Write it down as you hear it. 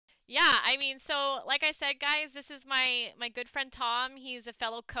Yeah, I mean, so like I said, guys, this is my good friend Tom. He's a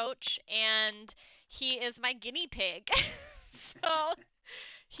fellow coach, and he is my guinea pig. So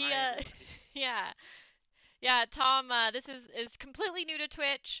he Right, right. yeah. Yeah, Tom, this is completely new to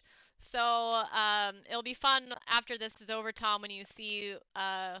Twitch. So it'll be fun after this is over, Tom, when you see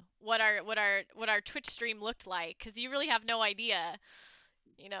what our Twitch stream looked like, because you really have no idea,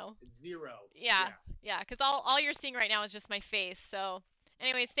 you know. Zero. Yeah, Yeah. yeah, because all you're seeing right now is just my face. So,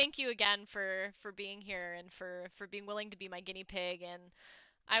 anyways, thank you again for being here and for being willing to be my guinea pig. And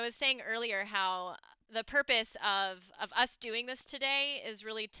I was saying earlier how the purpose of us doing this today is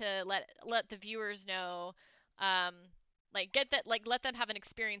really to let the viewers know, um, like get that like let them have an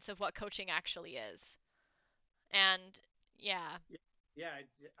experience of what coaching actually is. And yeah. Yeah,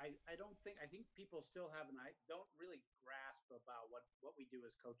 yeah. I don't think I think people still haven't. I don't really grasp about what we do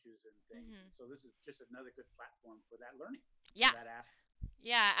as coaches and things. And Hmm. so this is just another good platform for that learning Yeah. and that aspect.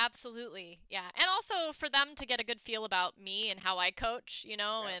 Yeah, absolutely. Yeah. And also for them to get a good feel about me and how I coach,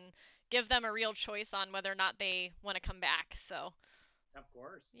 Yeah, and give them a real choice on whether or not they want to come back. So, of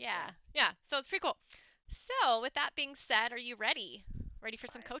course. Yeah, yeah. Yeah. So it's pretty cool. So, with that being said, are you ready? Ready for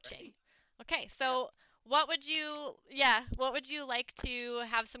some I am coaching? ready. Okay. Yeah. So, what would you like to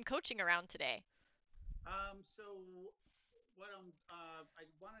have some coaching around today? So what I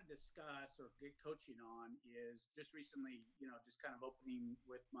want to discuss or get coaching on is just recently, just kind of opening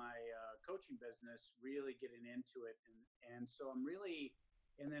with my coaching business, really getting into it, and so I'm really,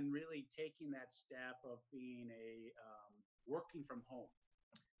 and then really taking that step of being a working from home,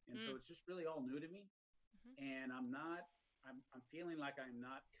 and so Mm. it's just really all new to me, Hmm. and I'm not. I'm feeling like I'm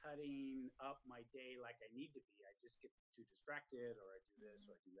not cutting up my day like I need to be. I just get too distracted, or I do this,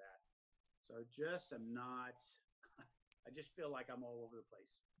 or I do that. So just I'm not. I just feel like I'm all over the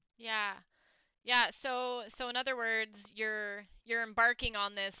place. Yeah. Yeah, so in other words, you're embarking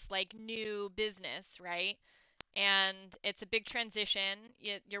on this like new business, right? And it's a big transition.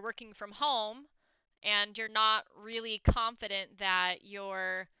 You're working from home and you're not really confident that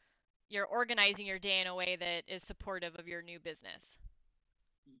you're organizing your day in a way that is supportive of your new business.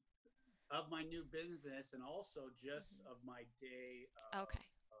 Of my new business and also just of Hmm. my day Okay.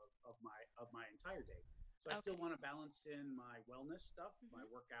 of my entire day. So I still Okay. want to balance in my wellness stuff, my Hmm.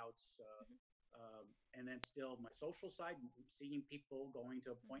 workouts, Hmm. and then still my social side, seeing people, going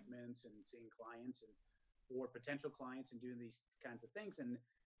to Hmm. appointments and seeing clients and or potential clients and doing these kinds of things. And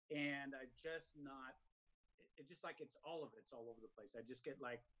I just not it just like it's all of it. It's all over the place. I just get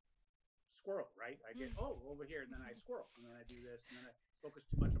like squirrel, right? I get over here, and then I squirrel, and then I do this, and then I focus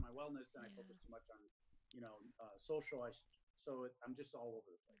too much on my wellness, and I focus Yeah. too much on social. I'm just all over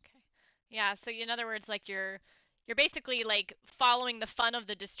the place. Okay. Yeah, so in other words, like you're basically like following the fun of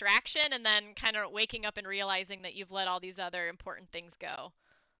the distraction and then kind of waking up and realizing that you've let all these other important things go.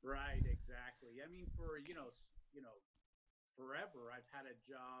 Right, exactly. I mean, for Okay. forever, I've had a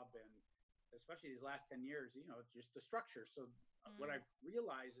job, and especially these last 10 years, just the structure. So what Mm, I've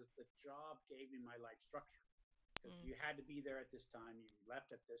realized is the job gave me my life structure because mm, you had to be there at this time, you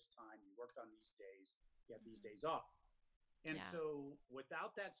left at this time, you worked on these days, you have these mhm. days off. And Yeah. so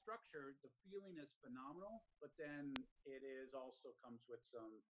without that structure, the feeling is phenomenal, but then it is also comes with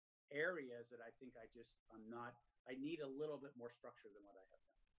some areas that I think I'm not I need a little bit more structure than what I have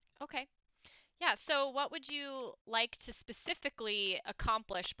now. Okay. Yeah, so what would you like to specifically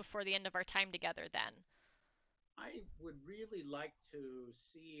accomplish before the end of our time together then? I would really like to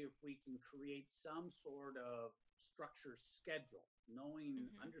see if we can create some sort of structure schedule, knowing,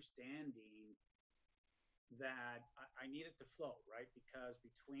 Mhm. understanding that I need it to flow, right? Because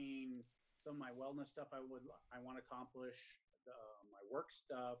between some of my wellness stuff I want to accomplish, my work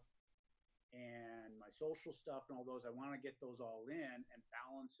stuff, and my social stuff and all those, I want to get those all in and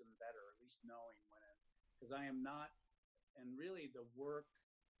balance them better, at least knowing when it, because I am not, and really the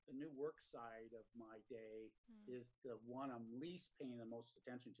new work side of my day Mm, is the one I'm least paying the most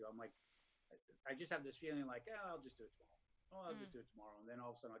attention to. I'm like, I just have this feeling like, I'll just do it tomorrow. Oh, I'll just mm, do it tomorrow. And then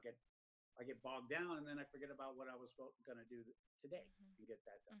all of a sudden I get bogged down and then I forget about what I was going to do today and get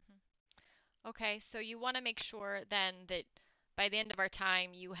that done. mhm. Okay, so you want to make sure then that by the end of our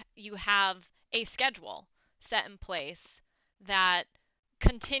time you have a schedule set in place that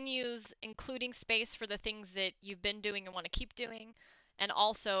continues including space for the things that you've been doing and want to keep doing and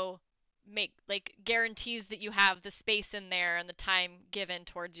also make like guarantees that you have the space in there and the time given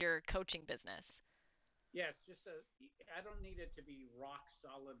towards your coaching business. Yes, just I don't need it to be rock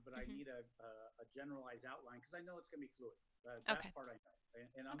solid, but I Hmm. need a generalized outline because I know it's going to be fluid. That Okay. part I know,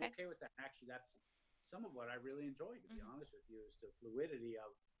 and I'm Okay. okay with that. Actually, that's some of what I really enjoy, to be Hmm. honest with you, is the fluidity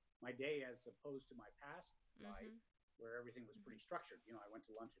of my day as opposed to my past life, Hmm. where everything was Mhm. pretty structured. I went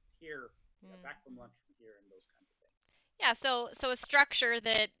to lunch here, got back from Mhm. lunch from here, and those kinds of things. Yeah, so a structure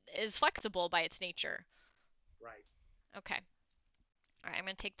that is flexible by its nature. Right. Okay. All right, I'm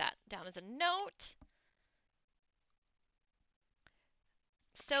going to take that down as a note.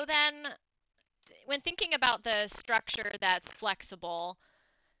 So then when thinking about the structure that's flexible,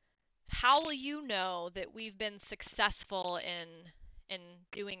 how will you know that we've been successful in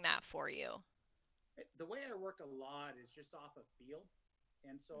doing that for you? The way I work a lot is just off of feel.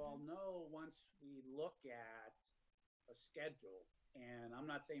 And so Mhm. I'll know once we look at a schedule, and I'm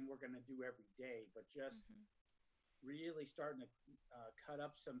not saying we're going to do every day, but just Mhm. really starting to cut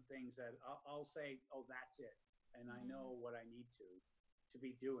up some things that I'll say, oh, that's it. And I Mhm. know what I need to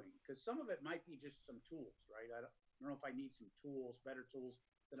be doing. Because some of it might be just some tools, right? I don't know if I need some tools, better tools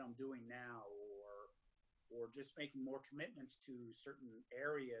that I'm doing now, or just making more commitments to certain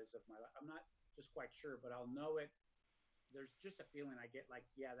areas of my life. I'm not just quite sure, but I'll know it. There's just a feeling I get like,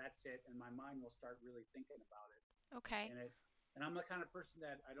 yeah, that's it, and my mind will start really thinking about it. Okay. And I'm the kind of person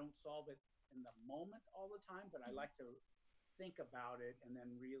that I don't solve it in the moment all the time, but I Mhm. like to think about it, and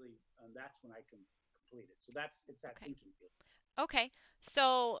then really, that's when I can complete it. So it's that Okay. thinking field. Okay.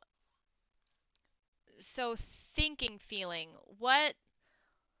 So so thinking feeling. What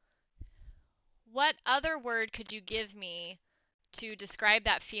other word could you give me to describe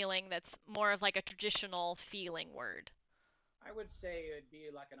that feeling that's more of like a traditional feeling word? I would say it'd be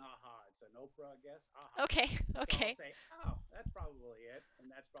like an aha. It's an Oprah, I guess. Aha. Okay. And so I'll Okay. say, oh, that's probably it, and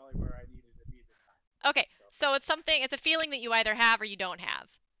that's probably where I needed to be this time. Okay. So So it's a feeling that you either have or you don't have.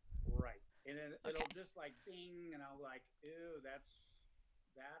 right, and Okay. it'll just like bing, and I'll like, ew, that's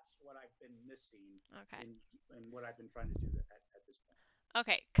what I've been missing Okay. in what I've been trying to do at this point.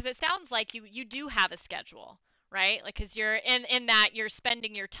 Okay, because it sounds like you do have a schedule, right? Like, because you're in that you're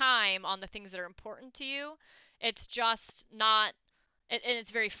spending your time on the things that are important to you. It's just not, and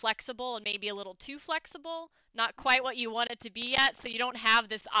it's very flexible and maybe a little too flexible, not quite what you want it to be yet. So you don't have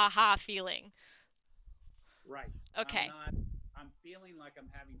this aha feeling. Right. I'm Okay. not. I'm feeling like I'm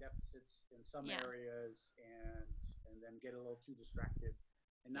having deficits in some Yeah. areas, and then get a little too distracted,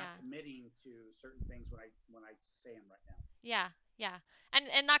 and not Yeah. committing to certain things when I say them right now. Yeah. Yeah.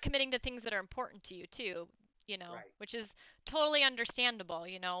 And not committing to things that are important to you too, Right. which is totally understandable,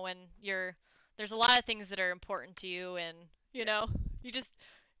 when there's a lot of things that are important to you and, Yeah. you just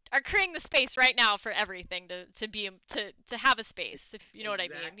are creating the space right now for everything to have a space, if you know what I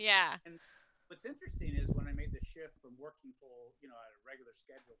mean. Exactly. Yeah. And what's interesting is when I made the shift from working full, at a regular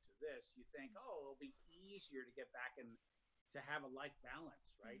schedule to this, you think, oh, it'll be easier to get back and to have a life balance,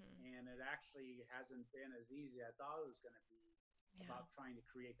 right? Hmm. And it actually hasn't been as easy as I thought it was going to be Yeah. about trying to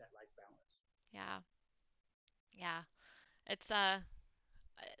create that life balance. Yeah. Yeah. It's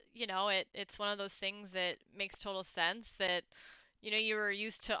it's one of those things that makes total sense that you were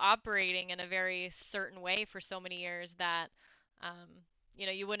used to operating in a very certain way for so many years that um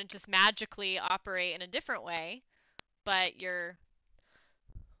you wouldn't just magically operate in a different way, but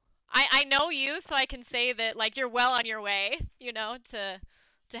I know you, so I can say that like you're well on your way,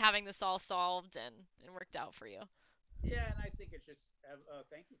 to having this all solved and worked out for you. Yeah, and I think it's just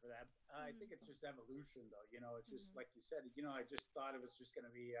thank you for that. I think it's Mm-hmm. just evolution, though. It's just Mm-hmm. like you said. I just thought it was just going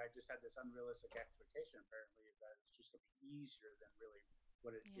to be. I just had this unrealistic expectation, apparently, that it's just going to be easier than really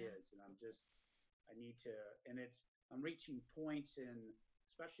what it Yeah. is. And I need to, and I'm reaching points in,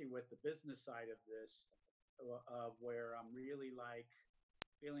 especially with the business side of this, of where I'm really like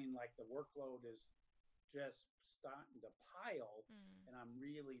feeling like the workload is just starting to pile, Mm. and I'm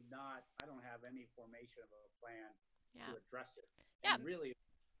really not. I don't have any formation of a plan Yeah. to address it. Yeah. And really,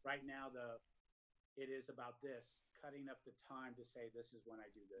 right now, it is about this cutting up the time to say this is when I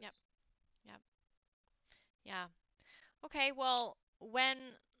do this. Yep. Yep. Yeah. Okay, well, when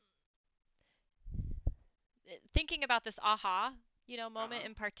thinking about this aha, Uh moment huh.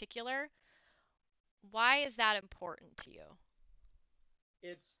 in particular, why is that important to you?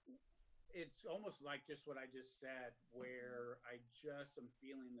 It's it's almost like just what I just said, Mhm. where I just am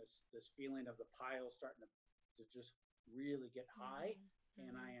feeling this feeling of the pile starting to just really get high, Mhm.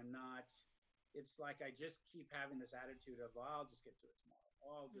 and I Mhm. am not. It's like I just keep having this attitude of, well, I'll just get to it tomorrow.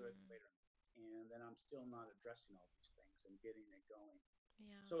 Oh, I'll do it Mhm. later, and then I'm still not addressing all these things and getting it going.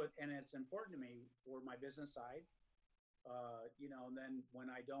 Yeah. So, and it's important to me for my business side, and then when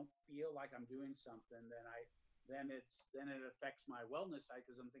I don't feel like I'm doing something, then it affects my wellness side,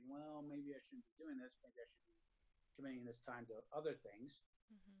 because I'm thinking, well, maybe I shouldn't be doing this. Maybe I should be committing this time to other things.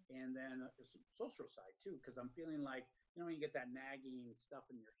 Mhm. And then the social side too, because I'm feeling like, when you get that nagging stuff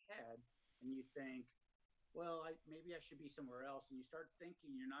in your head, and you think, well, maybe I should be somewhere else. And you start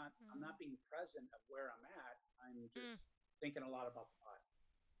thinking I'm Mm. not being present of where I'm at. I'm Mm. just thinking a lot about the pot.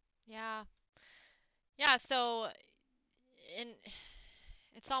 Yeah. Yeah, so in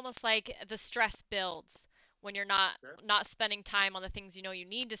it's almost like the stress builds when you're Sure. not spending time on the things you know you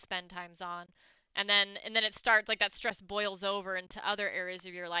need to spend times on. And then it starts like that stress boils over into other areas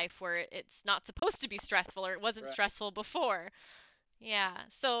of your life where it's not supposed to be stressful or it wasn't Right. stressful before. Yeah.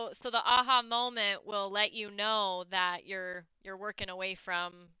 So the aha moment will let you know that you're working away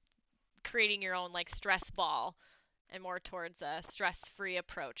from creating your own like stress ball and more towards a stress-free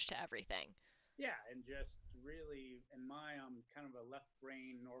approach to everything. Yeah, and just really, in my kind of a left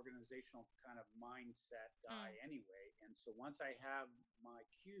brain organizational kind of mindset guy Mm. anyway. And so once I have my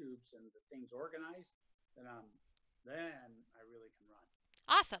cubes and the things organized, then I really can run.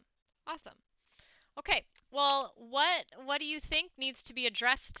 Awesome. Awesome. Okay. Well, what do you think needs to be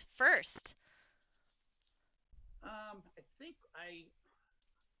addressed first? I think I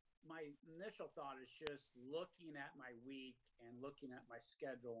my initial thought is just looking at my week and looking at my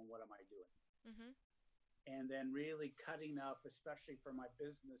schedule and what am I doing, Mhm. and then really cutting up, especially for my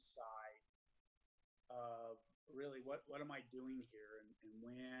business side, of really what am I doing here, and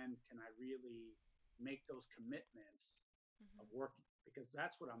when can I really make those commitments of Mhm. working, because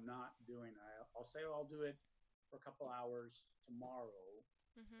that's what I'm not doing. I'll say, oh, I'll do it for a couple hours tomorrow,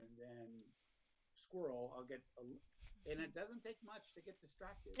 Mhm. and then squirrel, I'll get and it doesn't take much to get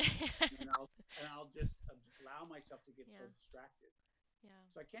distracted, and I'll just allow myself to get so Yeah. distracted. Yeah.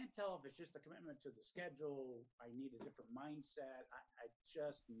 So I can't tell if it's just a commitment to the schedule. I need a different mindset. I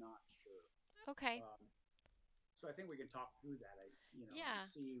just not sure. Okay. Um, so I think we can talk through that. And Yeah.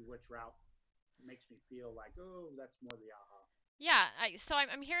 see which route makes me feel like, oh, that's more the aha. Yeah, so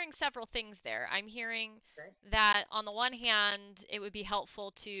I'm hearing several things there. I'm hearing Okay. that on the one hand, it would be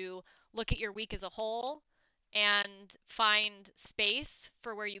helpful to look at your week as a whole and find space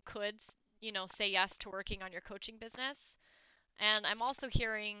for where you could, say yes to working on your coaching business. And I'm also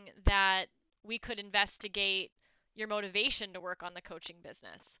hearing that we could investigate your motivation to work on the coaching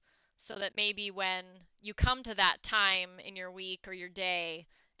business so that maybe when you come to that time in your week or your day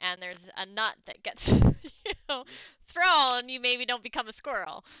and there's a nut that gets know Mm-hmm. thrown, you maybe don't become a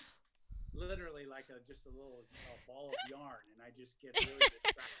squirrel. Literally like just a little ball of yarn, and I just get really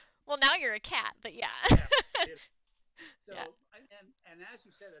distracted. Well, now you're a cat, but yeah. Yeah. Yeah. So and as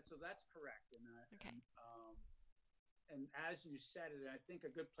you said that, so that's correct. Okay. And as you said it, I think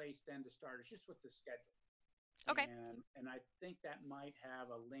a good place then to start is just with the schedule. Okay. And I think that might have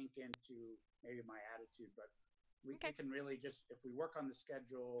a link into maybe my attitude, but we Okay. can really just, if we work on the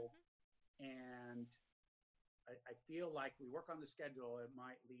schedule, Hmm. and I feel like we work on the schedule, it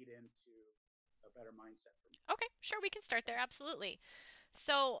might lead into a better mindset for me. Okay. Sure, we can start there. Absolutely.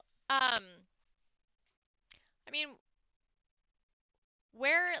 So, um, I mean,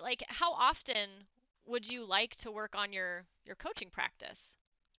 like, how often would you like to work on your coaching practice?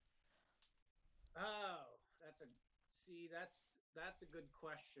 Oh, that's a good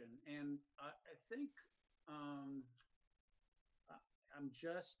question, and I think um, I'm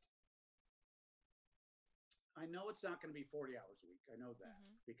just I know it's not going to be 40 hours a week. I know that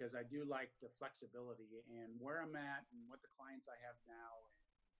Hmm. because I do like the flexibility and where I'm at and what the clients I have now,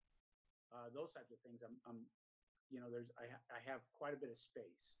 and those types of things. I have quite a bit of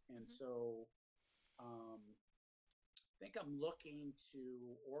space, and Hmm. so I think I'm looking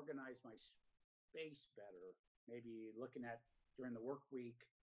to organize my space better. Maybe looking at during the work week.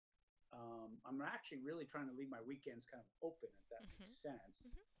 I'm actually really trying to leave my weekends kind of open, if that makes Hmm. sense, Hmm.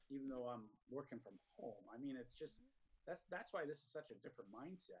 even though I'm working from home. I mean, it's just that's why this is such a different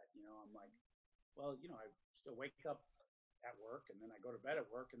mindset. I'm like, well, I still wake up at work, and then I go to bed at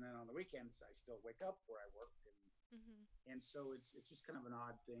work, and then on the weekends I still wake up where I work, Hmm. and so it's just kind of an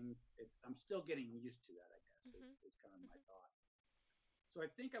odd thing. I'm still getting used to that, I guess, Hmm. is kind of my thought. So I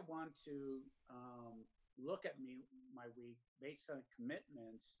think I want to look at my week based on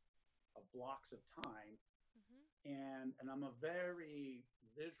commitments of blocks of time, Hmm. and I'm a very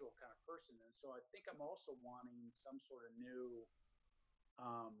visual kind of person, and so I think I'm also wanting some sort of new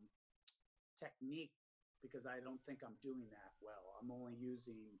um, technique, because I don't think I'm doing that well. I'm only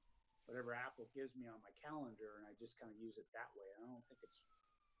using whatever Apple gives me on my calendar, and I just kind of use it that way. I don't think it's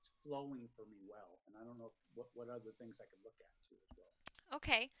flowing for me well, and I don't know what other things I could look at too as well.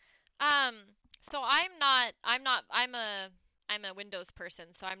 Okay. Um, so I'm a Windows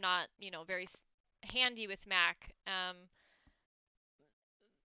person, so I'm not, very handy with Mac. And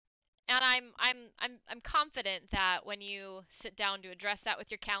I'm confident that when you sit down to address that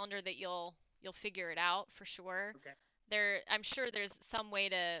with your calendar that you'll figure it out for sure. Okay. I'm sure there's some way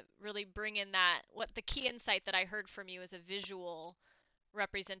to really bring in that, what the key insight that I heard from you is a visual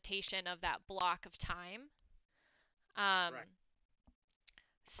representation of that block of time. Um, Right.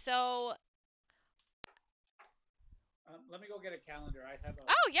 so, Let me go get a calendar. I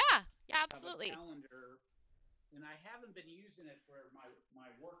oh yeah, yeah, have a absolutely. calendar, and I haven't been using it for my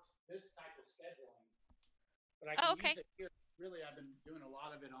work this type of scheduling, but I Oh, can use okay. it here. Really, I've been doing a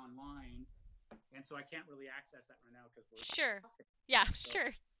lot of it online, and so I can't really access that right now because we're Sure. talking. Yeah, So,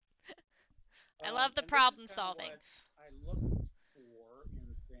 sure. I love the and this is problem kind of solving. what I looked for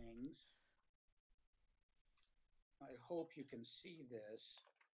in things. I hope you can see this.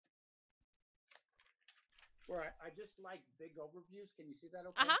 Where I just like big overviews. Can you see that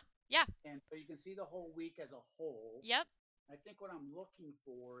okay? Uh-huh. Yeah. And so you can see the whole week as a whole. Yep. I think what I'm looking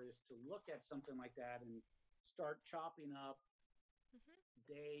for is to look at something like that and start chopping up Mhm.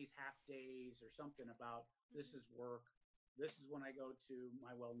 days, half days, or something about this Mhm. is work. This is when I go to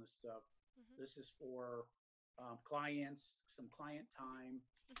my wellness stuff. Mhm. This is for clients, some client time,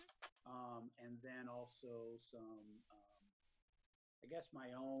 Mhm. and then also some, I guess,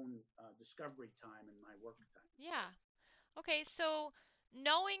 my own discovery time and my work time. So, Yeah. Okay, so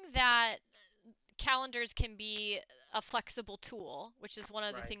knowing that calendars can be a flexible tool, which is one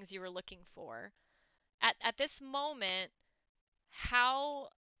of the right. things you were looking for, at this moment, how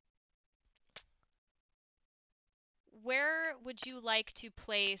where would you like to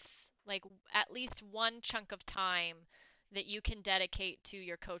place like at least one chunk of time that you can dedicate to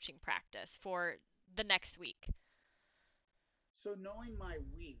your coaching practice for the next week? So knowing my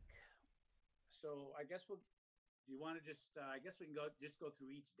week, so I guess we'll. Do you want to just? I guess we can go through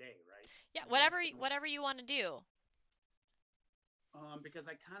each day, right? Yeah, I guess. And whatever you want to do. because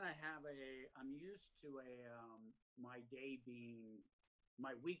I kind of have I'm used to my day being,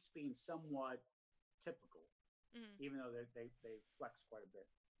 my weeks being somewhat typical, Mhm. even though they flex quite a bit.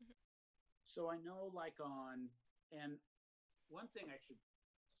 Mhm. So I know and one thing I should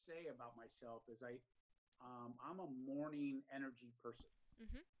say about myself is I'm a morning energy person.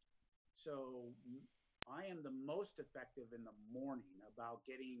 Mhm. So I am the most effective in the morning about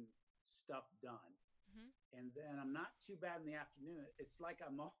getting stuff done. Mhm. And then I'm not too bad in the afternoon. It's like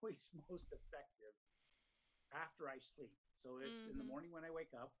I'm always most effective after I sleep. So it's in the Mhm. morning when I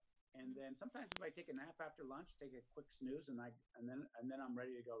wake up, and Mhm. then sometimes if I take a nap after lunch, take a quick snooze, and then I'm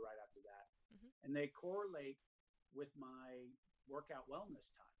ready to go right after that. Mhm. And they correlate with my workout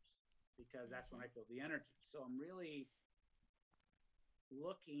wellness times because that's when Mhm. I feel the energy. So I'm really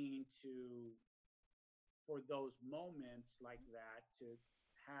looking to for those moments like that to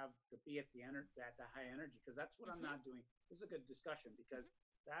have to be at the high energy because that's what I'm Mhm. not doing. This is a good discussion because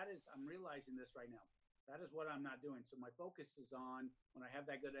Mhm. that is I'm realizing this right now. That is what I'm not doing. So my focus is on when I have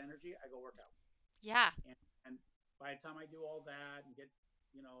that good energy, I go work out. Yeah. And by the time I do all that and get,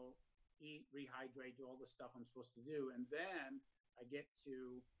 you know, eat, rehydrate, do all the stuff I'm supposed to do, and then I get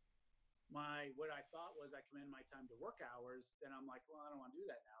to my what I thought was I come in my time to work hours, then I'm like, well, I don't want to do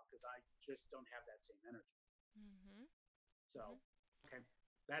that now because I just don't have that same energy. Mhm. So, Mhm. okay,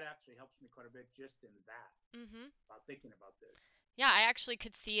 that actually helps me quite a bit just in that Mhm. about thinking about this. Yeah, I actually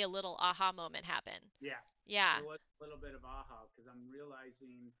could see a little aha moment happen. Yeah, Yeah. it was a little bit of aha because I'm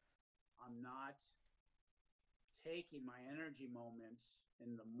realizing I'm not taking my energy moments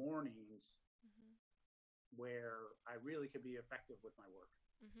in the mornings Mhm. where I really could be effective with my work.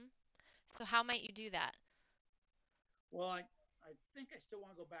 Mhm. So how might you do that? Well, I think I still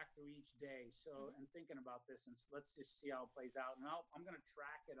want to go back through each day. So, Mhm. and thinking about this, and let's just see how it plays out. And I'm going to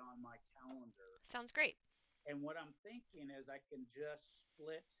track it on my calendar. Sounds great. And what I'm thinking is I can just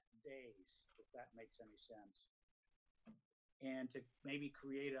split days, if that makes any sense, and to maybe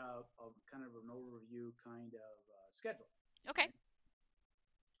create a kind of an overview kind of schedule. Okay. Right?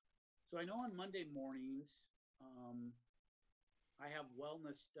 So I know on Monday mornings, um, I have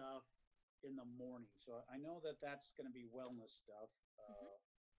wellness stuff in the morning. So I know that that's going to be wellness stuff. Mhm.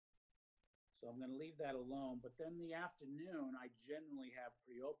 So I'm going to leave that alone. But then the afternoon, I generally have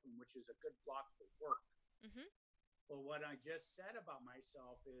pretty open, which is a good block for work. Mhm. But what I just said about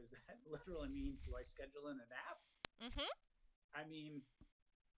myself is that literally means do I schedule in a nap? Mhm. I mean,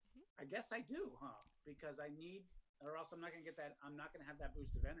 Mhm. I guess I do, huh? Because I need, or else I'm not going to get that, I'm not going to have that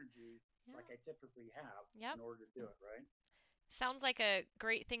boost of energy Yeah. like I typically have Yep. in order to do it, right? Sounds like a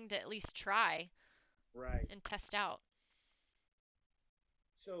great thing to at least try Right. and test out.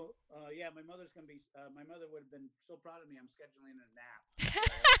 So, yeah, my mother would have been so proud of me. I'm scheduling a nap.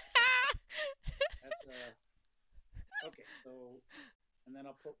 So that's okay. So, and then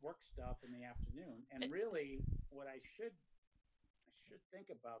I'll put work stuff in the afternoon. And really, what I should think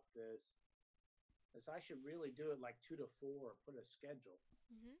about this is I should really do it like 2 to 4, put a schedule,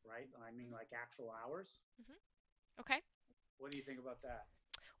 Mhm. right? I mean, Mhm. like actual hours. Mhm. Okay. What do you think about that?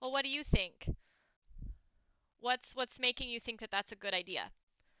 Well, what do you think? What's making you think that that's a good idea?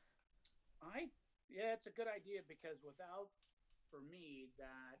 Yeah, it's a good idea because without, for me,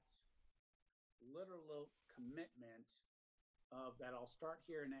 that literal commitment of that I'll start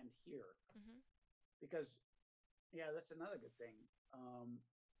here and end here. Mhm. Because, yeah, that's another good thing.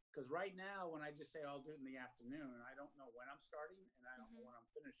 Because right now, when I just say I'll do it in the afternoon, I don't know when I'm starting and I don't know Mhm. when I'm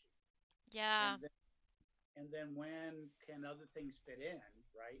finishing. Yeah. And then, when can other things fit in,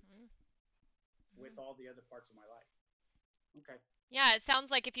 right? Mhm. With Mhm. all the other parts of my life. Okay. Yeah, it sounds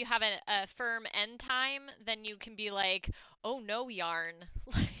like if you have a firm end time, then you can be like, "Oh no, yarn.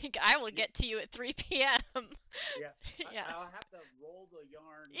 Like I will Yeah. get to you at 3 p.m." Yeah. Yeah. I'll have to roll the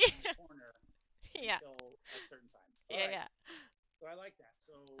yarn in the Yeah. corner Yeah. until a certain time. All Yeah, right. yeah. So I like that.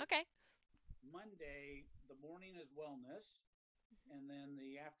 So Okay. Monday, the morning is wellness, Mhm. and then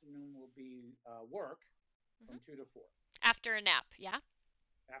the afternoon will be work Mhm. from 2 to 4. After a nap, yeah?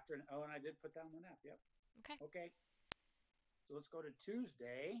 Oh, and I did put down the nap. Yep. Okay. Okay. So let's go to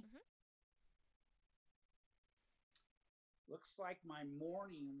Tuesday. Mhm. Looks like my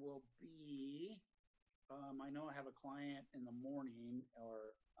morning will be. I know I have a client in the morning,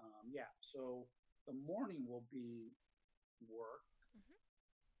 or yeah. So the morning will be work. Mhm.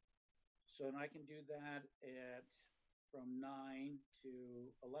 So I can do that at from 9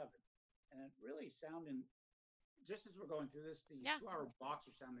 to 11, and it really sounding, just as we're going through this, these Yeah. 2 hour blocks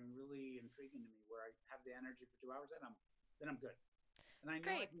are sounding really intriguing to me. Where I have the energy for 2 hours, then I'm good, and I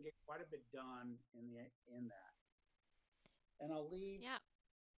know I Great. can get quite a bit done in that. And I'll leave, Yeah.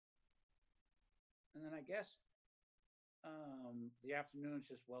 and then I guess the afternoon's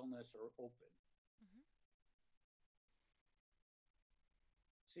just wellness or open. Mhm.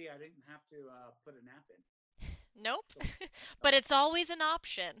 See, I didn't have to put a nap in, Nope. so that But was it's fun. always an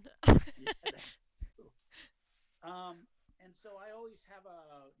option. Yeah, that's true. And so I always have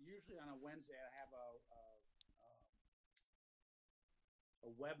usually on a Wednesday, I have a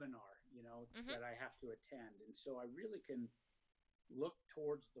webinar, Mhm. that I have to attend. And so I really can look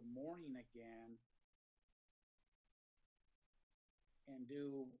towards the morning again and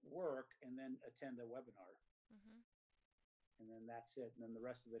do work and then attend the webinar. Mhm. And then that's it. And then the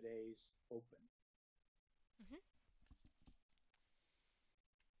rest of the day's open. Mhm.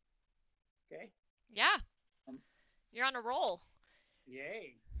 Okay. Yeah. Um, You're on a roll.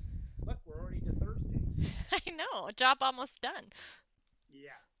 Yay. Look, we're already to Thursday. I know. Job almost done.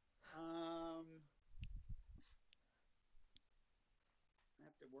 Yeah. I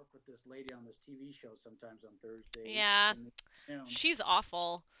have to work with this lady on this TV show sometimes on Thursdays Yeah. in the afternoon. She's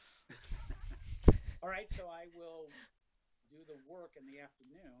awful. All right, so I will do the work in the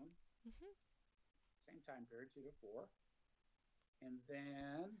afternoon, Mhm. same time period, 2 to 4, and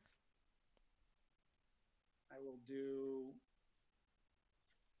then I will do.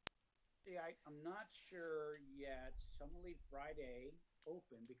 See, I'm not sure yet. So I'm gonna leave Friday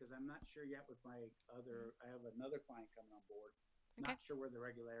open because I'm not sure yet with my Mhm. other. I have another client coming on board. Okay. Not sure where the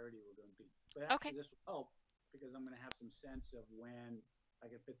regularity will going to be, but Okay. actually this will help because I'm going to have some sense of when I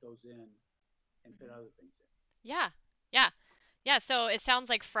can fit those in and fit Mhm. other things in. Yeah. Yeah. Yeah, so it sounds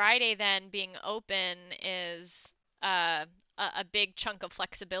like Friday then being open is uh, a big chunk of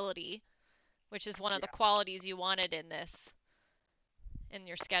flexibility, which is one of the Yeah, qualities you wanted in this in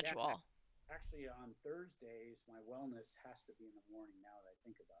your yeah. schedule. Actually, on Thursdays, my wellness has to be in the morning. Now that I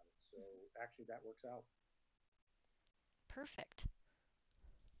think about it, so actually that works out. Perfect.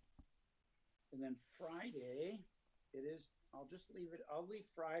 And then Friday, it is. I'll just leave it. I'll leave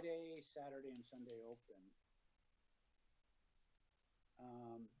Friday, Saturday, and Sunday open,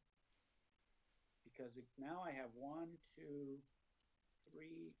 um, because now I have one, two,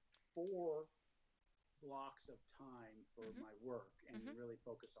 three, 4 blocks of time for Mhm. my work and Mhm. really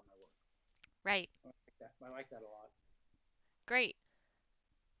focus on my work. Right. I like that a lot. Great.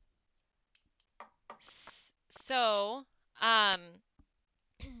 So, um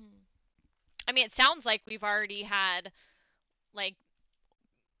I mean it sounds like we've already had like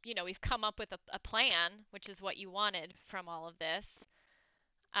we've come up with a plan, which is what you wanted from all of this.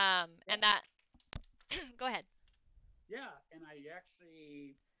 And Yeah, that go ahead. yeah. And I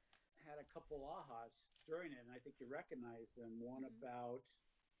actually had a couple ahas during it, and I think you recognized them. One Mhm. about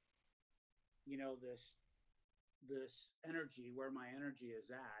this energy, where my energy is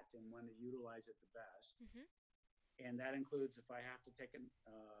at, and when to utilize it the best. Mhm. And that includes if I have to take some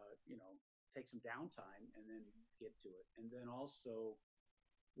downtime and then Mhm. get to it, and then also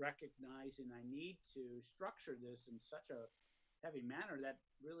recognizing I need to structure this in such a heavy manner, that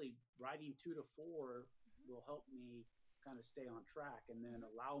really writing 2 to 4 will help me kind of stay on track and then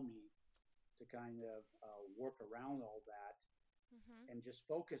Mhm. allow me to kind of work around all that Mhm. and just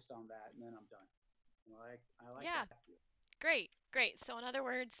focused on that, and then I'm done. I like Yeah. that feel. Great. Great. So in other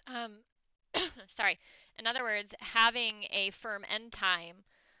words, sorry. In other words, having a firm end time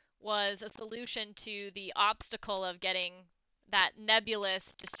was a solution to the obstacle of getting that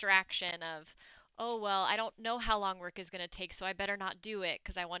nebulous distraction of, oh, well, I don't know how long work is going to take, so I better not do it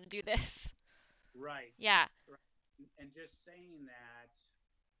because I want to do this. Right. Yeah. Right. And just saying that,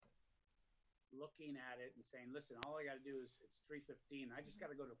 looking at it and saying, listen, all I got to do is it's 3:15. I just got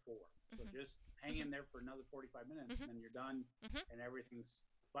to go to 4. So Mhm. just hang Mhm. in there for another 45 minutes, Mhm. and then you're done, Mhm. and everything's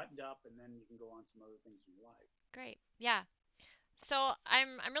buttoned up, and then you can go on some other things in your life. Great. Yeah. So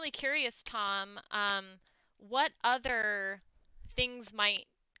I'm really curious, Tom. What other things might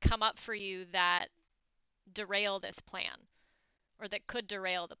come up for you that derail this plan, or that could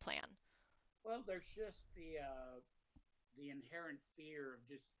derail the plan? Well, there's just the inherent fear of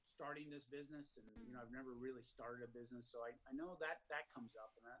just starting this business, and Mm. I've never really started a business, so I know that that comes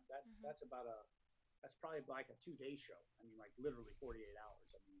up, and Mhm. that's about a that's probably like a 2 day show. I mean, like literally 48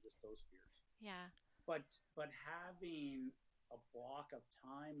 hours. I mean, just those fears. Yeah. But having a block of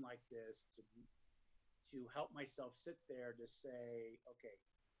time like this to help myself sit there to say, okay,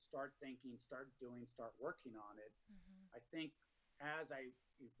 start thinking, start doing, start working on it. Mhm. I think as I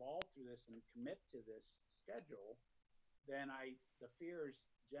evolve through this and commit to this schedule, then I the fears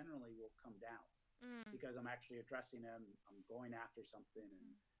generally will come down Mm. because I'm actually addressing them. I'm going after something,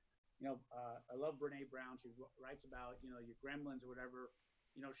 and Mm. I love Brene Brown. She writes about your gremlins or whatever.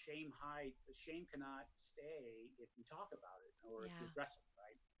 Shame cannot stay if you talk about it or if you Yeah. address it,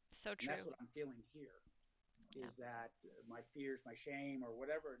 right? So And that's true. what I'm feeling here. Yep. Is that my fears, my shame, or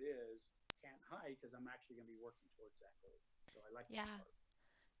whatever it is, can't hide because I'm actually going to be working towards that goal. So I like that Yeah. part.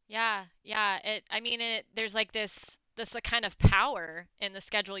 Yeah. Yeah. I mean, there's like this kind of power in the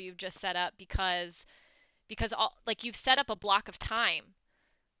schedule you've just set up because all like you've set up a block of time.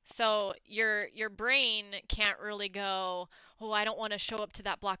 So your brain can't really go, "Oh, I don't want to show up to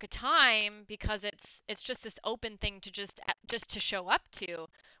that block of time," because it's just this open thing to just to show up to.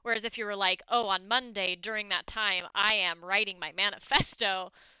 Whereas if you were like, "Oh, on Monday during that time, I am writing my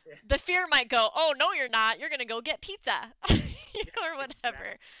manifesto," Yeah, the fear might go, "Oh, no, you're not. You're going to go get pizza." yeah, Or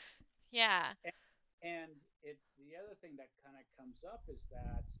whatever. exactly. Yeah. And, and the other thing that kind of comes up is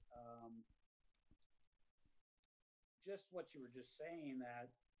that just what you were just saying, that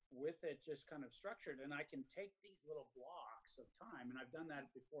with it just kind of structured, and I can take these little blocks of time, and I've done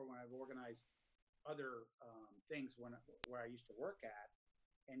that before when I've organized other things where I used to work at,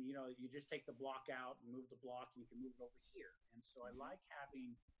 and you just take the block out and move the block, and you can move it over here. And so I Mhm. like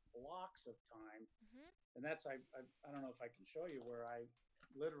having blocks of time, Mhm. and that's I don't know if I can show you where I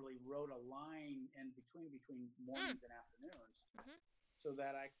literally wrote a line in between Mm. mornings and afternoons Mhm. so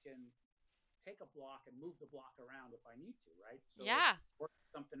that I can take a block and move the block around if I need to, right? So if Yeah.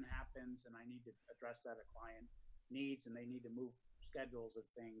 something happens and I need to address that a client needs and they need to move schedules of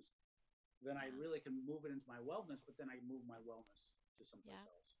things, then I Yeah. really can move it into my wellness, but then I move my wellness to someplace Yeah.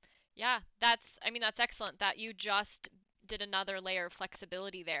 else. Yeah. I mean, that's excellent that you just did another layer of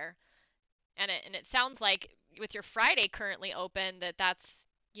flexibility there. And it sounds like with your Friday currently open that's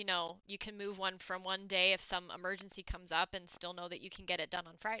you can move one from one day if some emergency comes up and still know that you can get it done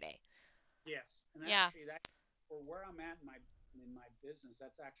on Friday. Yes, and Yeah. actually, that for where I'm at in my business,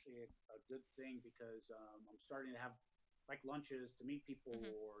 that's actually a good thing because I'm starting to have like lunches to meet people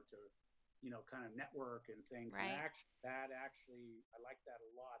Mhm. or to kind of network and things. And Right. I like that a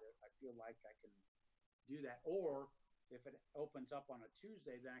lot. I feel like I can do that. Or if it opens up on a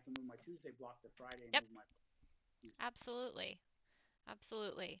Tuesday, then I can move my Tuesday block to Friday and Yep. move my Tuesday. Absolutely.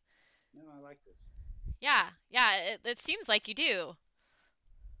 Absolutely. No, I like this. Yeah. Yeah, it seems like you do.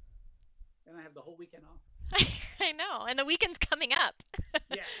 And I have the whole weekend off. I know. And the weekend's coming up.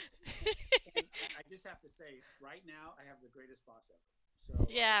 Yes, and I just have to say, right now, I have the greatest boss ever. So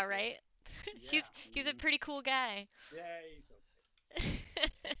Yeah, right? yeah, He's a pretty cool guy. yeah, he's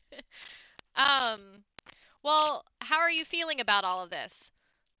okay. um, well, how are you feeling about all of this?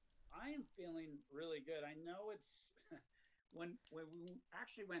 I am feeling really good. I know it's when we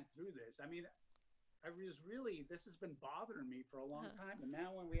actually went through this. I mean, I was really this has been bothering me for a long time, and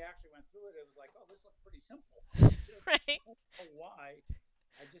now when we actually went through it, it was like, oh, this looked pretty simple. I just Right? don't know why.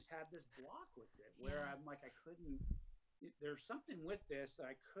 I just had this block with it where Yeah. I'm like, I couldn't. There's something with this that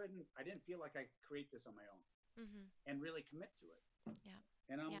I couldn't. I didn't feel like I could create this on my own Mhm. and really commit to it. Yeah.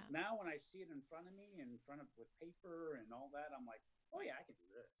 And I'm Yeah. now when I see it in front of me, in front of with paper and all that, I'm like, oh yeah, I can do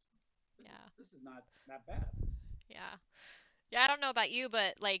this. This is Yeah. this is not that bad. Yeah. Yeah, I don't know about you,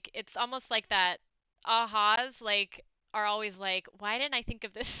 but like it's almost like that ahas like are always like, why didn't I think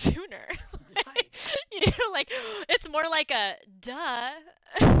of this sooner? Right. Like, like it's more like a duh,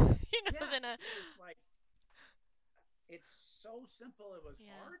 Yeah. than a It's just like it's so simple. It was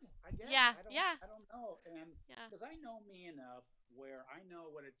yeah. hard. I guess Yeah, yeah, I don't know. And yeah. because I know me enough where I know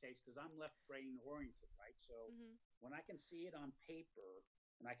what it takes because I'm left brain oriented, right? So Mhm. when I can see it on paper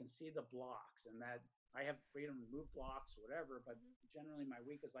and I can see the blocks and that I have the freedom to move blocks, whatever. But Mhm. generally, my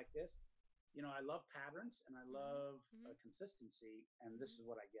week is like this. I love patterns and I Mhm. love Mhm. consistency, and this Mhm. is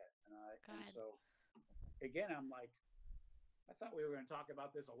what I get. And God. so again, I'm like, I thought we were going to talk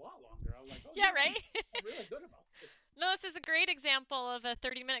about this a lot longer. I was like, oh Yeah, no, right? I'm really good about this. No, this is a great example of a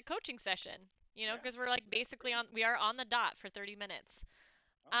 30-minute coaching session, Yeah, because we're like yeah, basically great. we are on the dot for 30 minutes.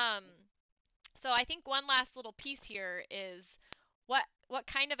 Oh, Um, so I think one last little piece here is what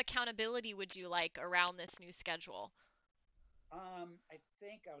kind of accountability would you like around this new schedule? I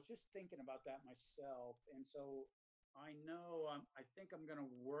think I was just thinking about that myself, and so I know I think I'm going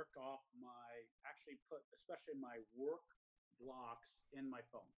to work off actually put especially my work blocks in my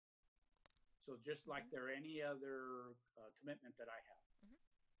phone. So just like Mhm. there any other commitment that I have. Mhm.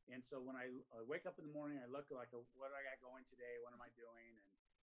 And so when I wake up in the morning, I look like what I got going today, what am I doing,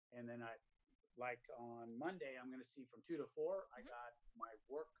 and then I like on Monday I'm going to see from 2 to 4 I Mhm. got my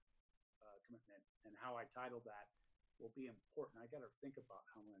work commitment and how I title that will be important. I got to think about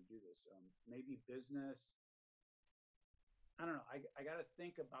how I'm going to do this. Maybe business. I don't know. I got to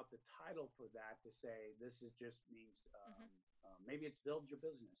think about the title for that to say this is just means Mhm. maybe it's build your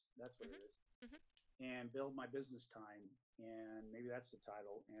business. That's what Mhm. it is, Mhm. and build my business time, and maybe that's the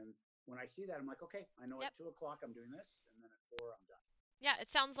title. And when I see that, I'm like, okay, I know Yep. at 2 o'clock I'm doing this, and then at 4 I'm done. Yeah,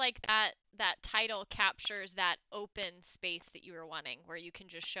 it sounds like that title captures that open space that you were wanting, where you can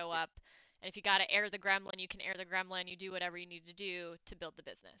just show Yeah, up, and if you got to air the gremlin, you can air the gremlin. You do whatever you need to do to build the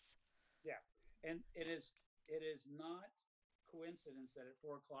business. yeah, and it is not coincidence that at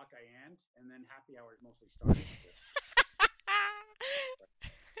 4 o'clock I end, and then happy hours mostly start after.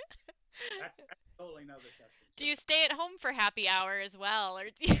 That's a totally another session. Do So you stay at home for happy hour as well, or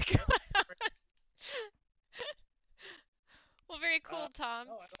do you go no, out? Well, very cool, Tom.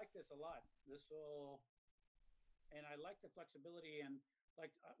 no, I like this a lot. This will, and I like the flexibility and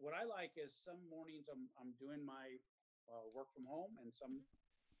like what I like is some mornings I'm doing my work from home, Mhm.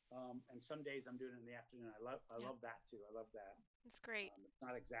 and some days I'm doing it in the afternoon. I Yeah, love that too. I love that. that's great. It's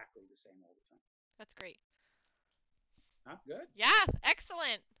not exactly the same all the time. That's great. Huh? Good. Yeah,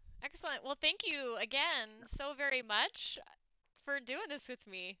 excellent. Excellent. Well, thank you again so very much for doing this with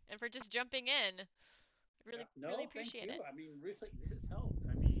me and for just jumping in. Yeah. Really, really No, thank appreciate you. it. I mean, really, this helped.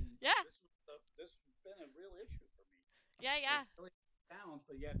 I mean, Yeah, this has been a real issue for me. yeah, yeah, As silly as it sounds,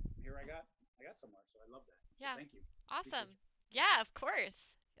 but yet here I got somewhere. So I love that. So yeah. thank you. Appreciate Awesome. you. Yeah, of course.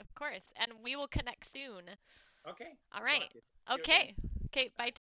 Of course. And we will connect soon. Okay, All I'll talk right. to you. Thank you again. Okay. Okay, bye. Bye.